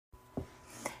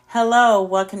Hello,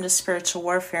 welcome to Spiritual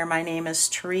Warfare. My name is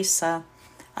Teresa.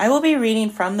 I will be reading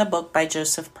from the book by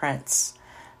Joseph Prince,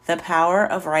 The Power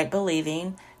of Right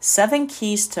Believing, 7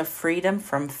 Keys to Freedom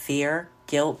from Fear,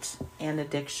 Guilt, and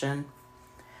Addiction.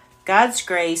 God's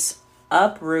Grace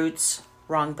Uproots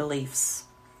Wrong Beliefs.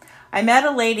 I met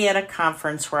a lady at a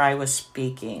conference where I was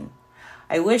speaking.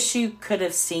 I wish you could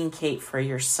have seen Kate for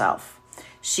yourself.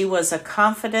 She was a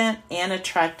confident and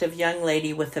attractive young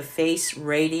lady with a face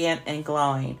radiant and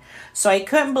glowing. So I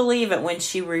couldn't believe it when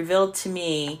she revealed to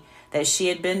me that she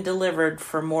had been delivered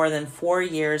for more than 4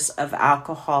 years of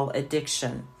alcohol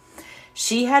addiction.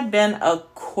 She had been a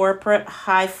corporate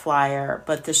high flyer,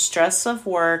 but the stress of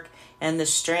work and the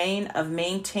strain of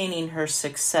maintaining her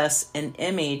success and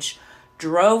image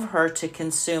drove her to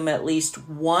consume at least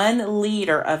 1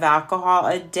 liter of alcohol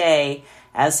a day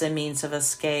as a means of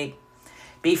escape.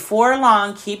 Before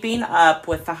long, keeping up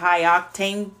with the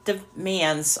high-octane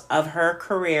demands of her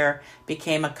career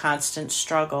became a constant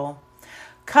struggle.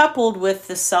 Coupled with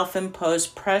the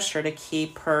self-imposed pressure to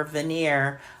keep her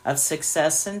veneer of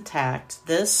success intact,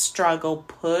 this struggle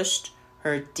pushed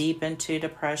her deep into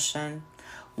depression.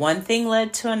 One thing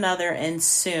led to another, and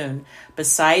soon,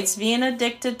 besides being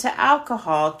addicted to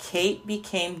alcohol, Kate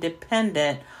became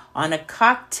dependent on a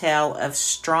cocktail of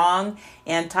strong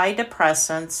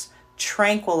antidepressants,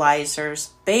 tranquilizers,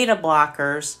 beta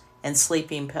blockers, and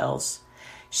sleeping pills.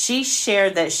 She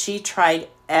shared that she tried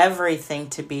everything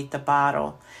to beat the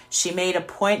bottle. She made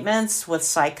appointments with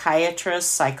psychiatrists,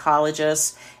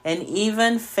 psychologists, and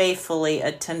even faithfully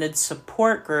attended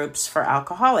support groups for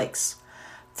alcoholics.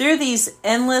 Through these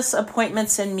endless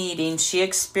appointments and meetings, she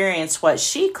experienced what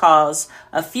she calls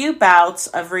a few bouts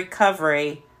of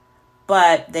recovery,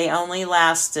 but they only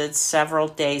lasted several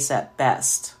days at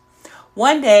best.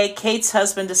 One day, Kate's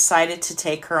husband decided to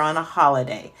take her on a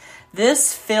holiday.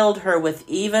 This filled her with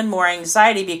even more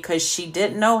anxiety because she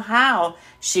didn't know how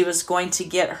she was going to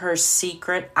get her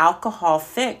secret alcohol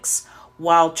fix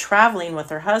while traveling with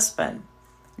her husband.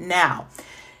 Now,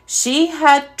 she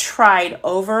had tried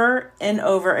over and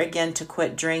over again to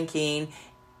quit drinking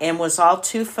and was all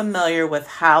too familiar with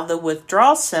how the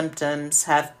withdrawal symptoms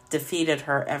have defeated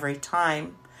her every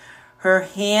time. Her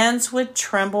hands would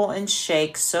tremble and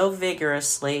shake so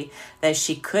vigorously that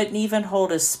she couldn't even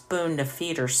hold a spoon to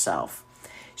feed herself.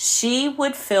 She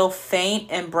would feel faint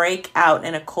and break out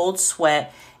in a cold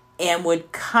sweat and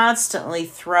would constantly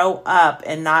throw up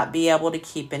and not be able to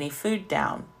keep any food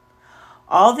down.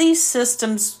 All of these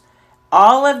symptoms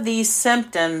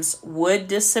would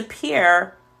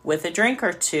disappear with a drink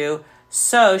or two,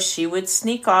 so she would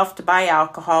sneak off to buy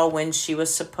alcohol when she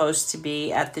was supposed to be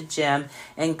at the gym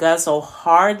and guzzle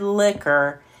hard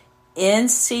liquor in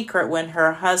secret when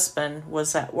her husband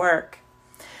was at work.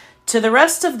 To the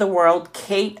rest of the world,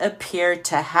 Kate appeared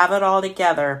to have it all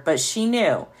together, but she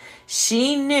knew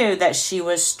that she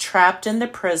was trapped in the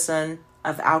prison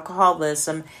of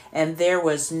alcoholism, and there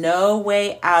was no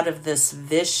way out of this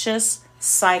vicious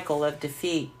cycle of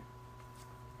defeat.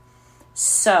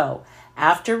 So,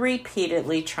 after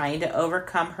repeatedly trying to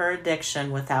overcome her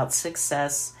addiction without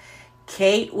success,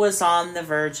 Kate was on the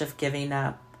verge of giving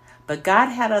up. But God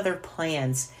had other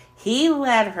plans. He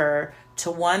led her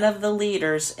to one of the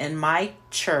leaders in my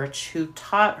church who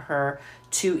taught her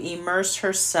to immerse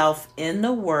herself in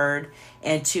the Word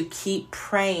and to keep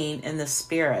praying in the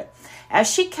Spirit. As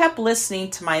she kept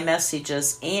listening to my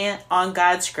messages and on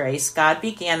God's grace, God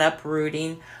began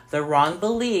uprooting the wrong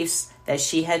beliefs that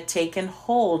she had taken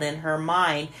hold in her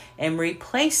mind and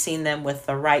replacing them with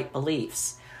the right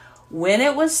beliefs. When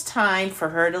it was time for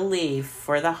her to leave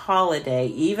for the holiday,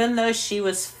 even though she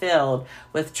was filled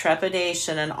with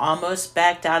trepidation and almost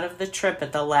backed out of the trip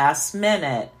at the last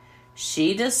minute,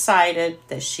 she decided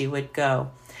that she would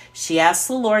go. She asked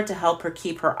the Lord to help her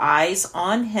keep her eyes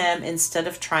on Him instead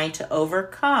of trying to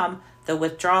overcome the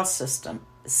withdrawal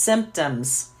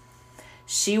symptoms.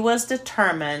 She was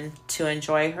determined to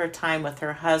enjoy her time with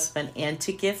her husband and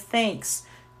to give thanks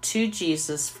to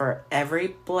Jesus for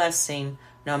every blessing,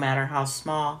 no matter how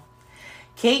small.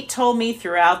 Kate told me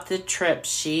throughout the trip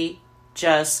she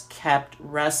just kept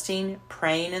resting,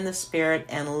 praying in the Spirit,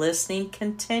 and listening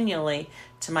continually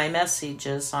to my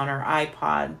messages on her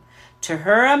iPod. To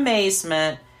her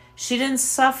amazement, she didn't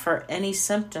suffer any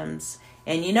symptoms.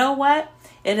 And you know what?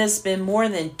 It has been more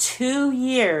than 2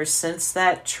 years since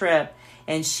that trip,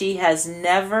 and she has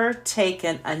never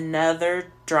taken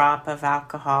another drop of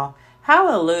alcohol.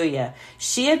 Hallelujah.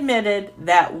 She admitted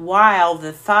that while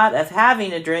the thought of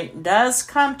having a drink does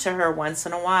come to her once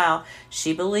in a while,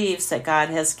 she believes that God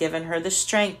has given her the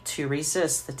strength to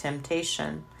resist the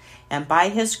temptation. And by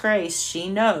His grace, she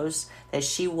knows that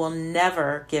she will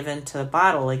never give into the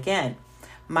bottle again.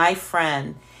 My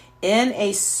friend, in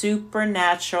a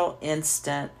supernatural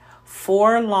instant,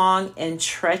 4 long and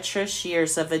treacherous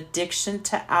years of addiction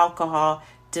to alcohol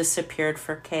disappeared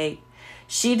for Kate.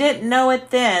 She didn't know it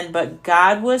then, but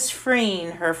God was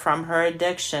freeing her from her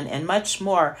addiction and much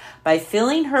more by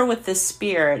filling her with the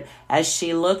Spirit as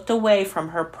she looked away from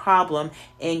her problem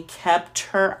and kept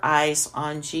her eyes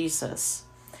on Jesus.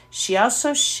 She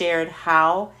also shared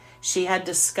how she had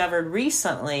discovered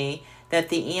recently that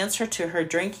the answer to her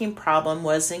drinking problem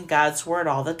was in God's Word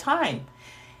all the time.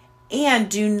 And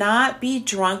do not be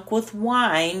drunk with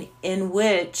wine, in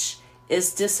which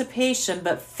is dissipation,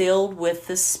 but filled with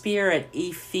the Spirit.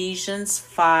 Ephesians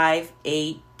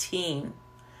 5:18.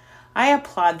 I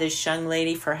applaud this young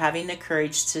lady for having the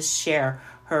courage to share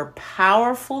her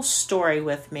powerful story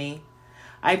with me.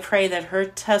 I pray that her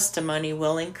testimony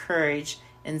will encourage,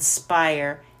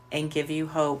 inspire, and give you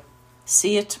hope.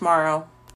 See you tomorrow.